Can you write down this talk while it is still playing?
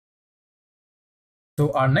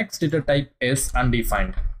So our next data type is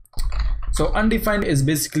undefined. So undefined is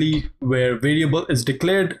basically where variable is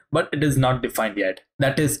declared, but it is not defined yet.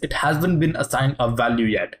 That is, it hasn't been assigned a value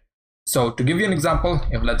yet. So to give you an example,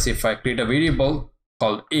 if let's say if I create a variable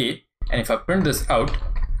called a, and if I print this out,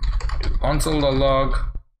 console.log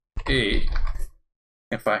a,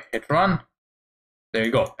 if I hit run, there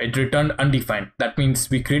you go, it returned undefined. That means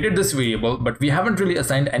we created this variable, but we haven't really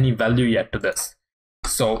assigned any value yet to this.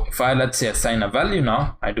 So if I let's say assign a value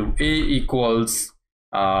now, I do a equals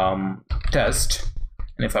test,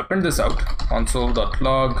 and if I print this out,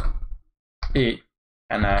 console.log a,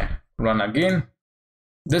 and I run again,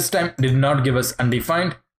 this time did not give us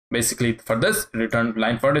undefined. Basically for this it returned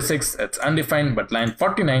line 46, it's undefined, but line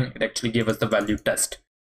 49 it actually gave us the value test.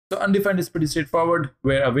 So undefined is pretty straightforward.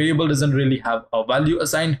 Where a variable doesn't really have a value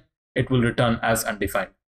assigned, it will return as undefined.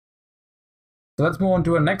 So let's move on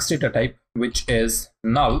to our next data type, which is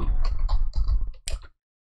null.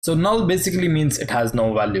 So null basically means it has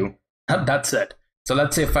no value. That's it. So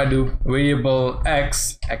let's say if I do variable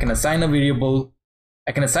x, I can assign a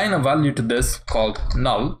value to this called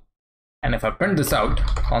null. And if I print this out,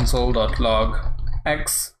 console.log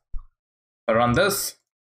x, I run this,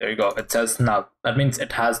 there you go, it says null. That means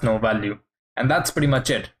it has no value. And that's pretty much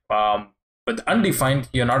it. With undefined,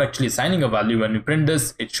 you're not actually assigning a value. When you print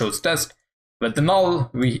this, it shows test. With the null,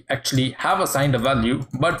 we actually have assigned a value,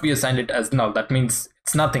 but we assigned it as null. That means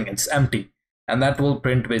it's nothing, it's empty. And that will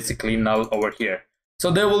print basically null over here.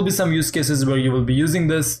 So there will be some use cases where you will be using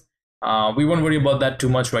this. We won't worry about that too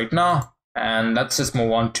much right now. And let's just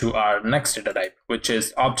move on to our next data type, which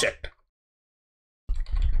is object.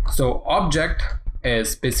 So object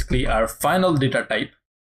is basically our final data type.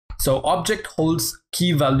 So object holds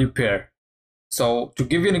key value pair. So to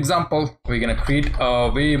give you an example, we're going to create a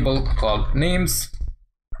variable called names,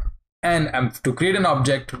 and to create an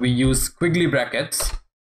object we use squiggly brackets,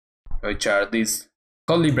 which are these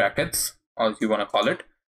curly brackets, or you want to call it,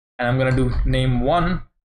 and I'm going to do name1.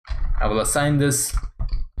 I will assign this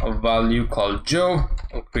a value called Joe.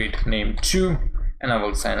 I'll create name2, and I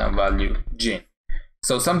will assign a value Jane.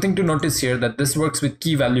 So something to notice here, that this works with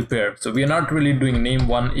key value pair. So we are not really doing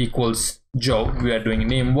name1 equals Joe, we are doing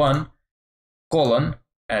name1 colon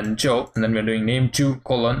and Joe, and then we're doing name2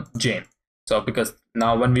 colon Jane. So because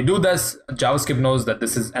now when we do this, JavaScript knows that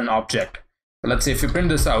this is an object. So let's say if you print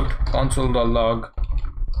this out, console.log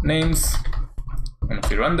names, and if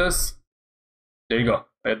you run this, there you go.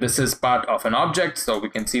 This is part of an object, so we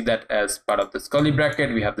can see that as part of this curly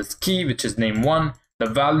bracket we have this key which is name1, the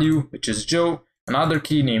value which is Joe, another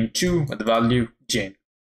key name2 with the value Jane.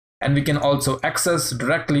 And we can also access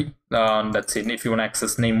directly, let's say if you want to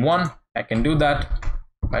access name1, I can do that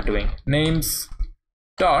by doing names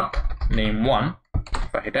dot name1.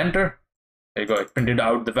 If I hit enter, there you go, it printed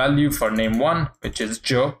out the value for name1, which is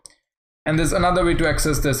Joe. And there's another way to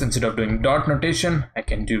access this. Instead of doing dot notation, I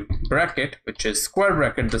can do bracket, which is square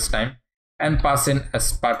bracket this time, and pass in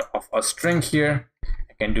as part of a string here.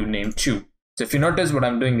 I can do name2. So if you notice, what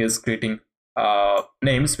I'm doing is creating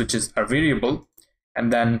names, which is a variable,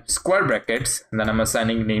 and then square brackets, and then I'm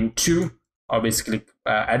assigning name2, or basically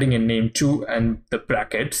adding in name2 and the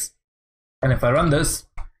brackets. And if I run this,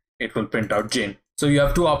 it will print out Jane. So you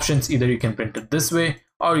have two options, either you can print it this way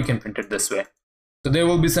or you can print it this way. So there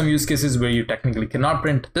will be some use cases where you technically cannot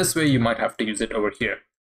print this way, you might have to use it over here.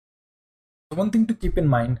 So one thing to keep in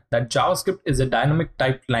mind, that JavaScript is a dynamic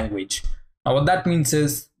typed language. Now what that means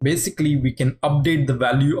is basically we can update the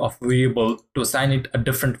value of variable to assign it a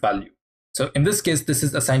different value. So in this case, this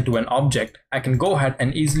is assigned to an object. I can go ahead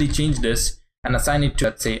and easily change this and assign it to,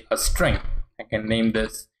 let's say, a string. I can name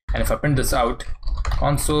this, and if I print this out,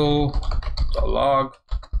 console.log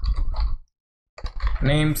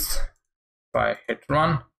names, if I hit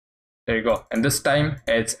run, there you go, and this time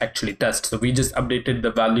it's actually test. So we just updated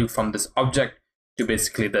the value from this object to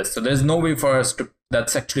basically this. So there's no way for us to,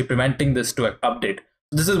 that's actually preventing this to update.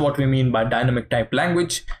 This is what we mean by dynamic type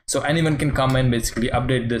language. So anyone can come and basically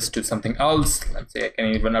update this to something else. Let's say I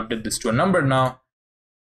can even update this to a number now,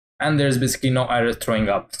 and there's basically no error throwing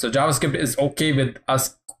up. So JavaScript is okay with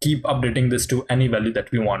us keep updating this to any value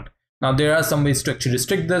that we want. Now there are some ways to actually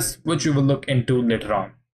restrict this, which we will look into later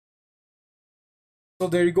on. So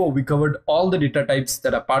there you go, we covered all the data types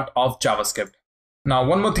that are part of JavaScript. Now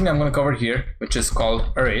one more thing I'm going to cover here, which is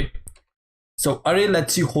called array. So array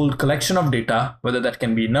lets you hold collection of data, whether that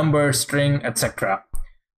can be number, string, etc.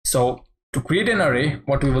 So to create an array,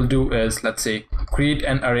 what we will do is, let's say, create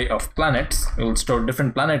an array of planets. We will store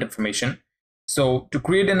different planet information. So to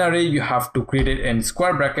create an array, you have to create it in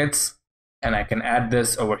square brackets, and I can add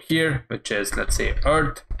this over here, which is, let's say,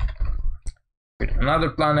 Earth Create another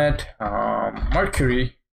planet,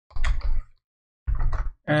 Mercury,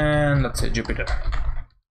 and let's say Jupiter.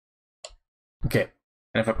 Okay,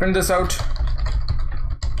 and if I print this out,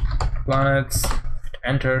 planets,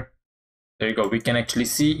 enter, there you go. We can actually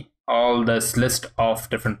see all this list of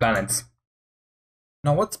different planets.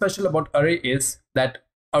 Now what's special about array is that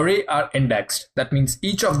array are indexed. That means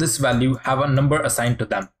each of this value have a number assigned to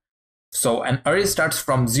them. So an array starts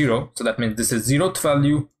from 0. So that means this is 0th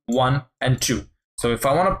value, 1 and 2. So if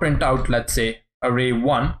I want to print out, let's say array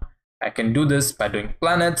 1, I can do this by doing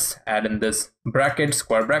planets, add in this bracket,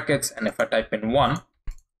 square brackets, and if I type in 1,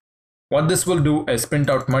 what this will do is print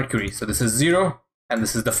out Mercury. So this is 0 and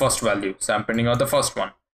this is the first value. So I'm printing out the first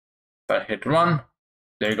one. If I hit run,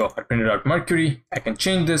 there you go, I printed out Mercury. I can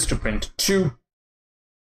change this to print 2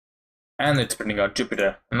 and it's printing out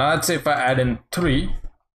Jupiter. Now let's say if I add in 3,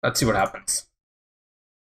 let's see what happens.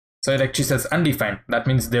 So it actually says undefined. That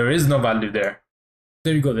means there is no value there.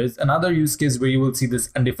 There you go. There's another use case where you will see this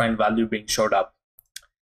undefined value being showed up.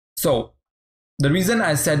 So the reason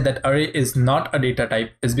I said that array is not a data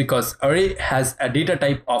type is because array has a data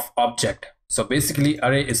type of object. So basically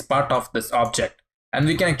array is part of this object, and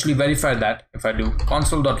we can actually verify that if I do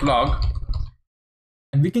console.log,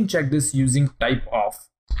 and we can check this using type of,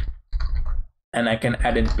 and I can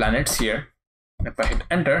add in planets here. If I hit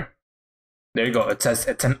enter, there you go, it says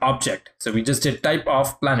it's an object. So we just did type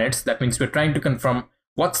of planets. That means we're trying to confirm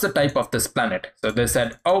what's the type of this planet. So they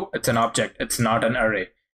said, oh, it's an object, it's not an array.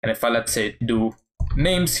 And if I, let's say, do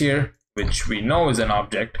names here, which we know is an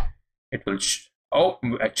object, it will oh,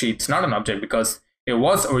 actually it's not an object because it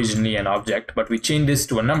was originally an object, but we changed this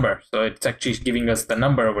to a number. So it's actually giving us the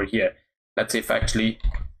number over here. Let's say if I actually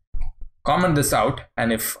comment this out,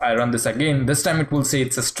 and if I run this again, this time it will say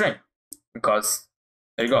it's a string, because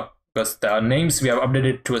there you go, because the names we have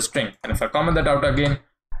updated to a string. And if I comment that out again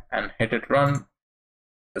and hit it run,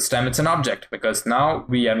 this time it's an object, because now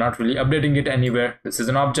we are not really updating it anywhere. This is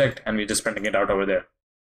an object and we're just printing it out over there.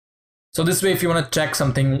 So this way, if you want to check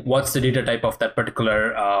something, what's the data type of that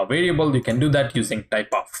particular variable, you can do that using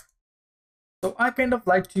type of. So I kind of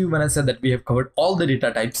lied to you when I said that we have covered all the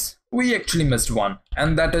data types. We actually missed one,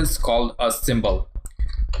 and that is called a symbol.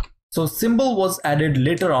 So symbol was added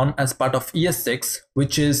later on as part of ES6,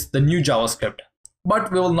 which is the new JavaScript.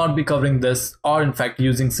 But we will not be covering this, or in fact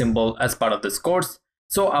using symbol as part of this course.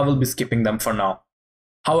 So I will be skipping them for now.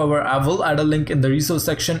 However, I will add a link in the resource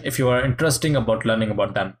section if you are interested about learning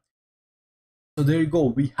about them. So there you go,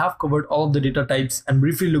 we have covered all of the data types and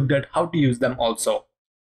briefly looked at how to use them also.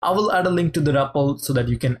 I will add a link to the REPL so that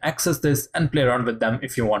you can access this and play around with them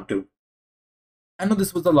if you want to. I know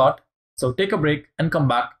this was a lot, so take a break and come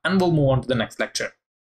back and we'll move on to the next lecture.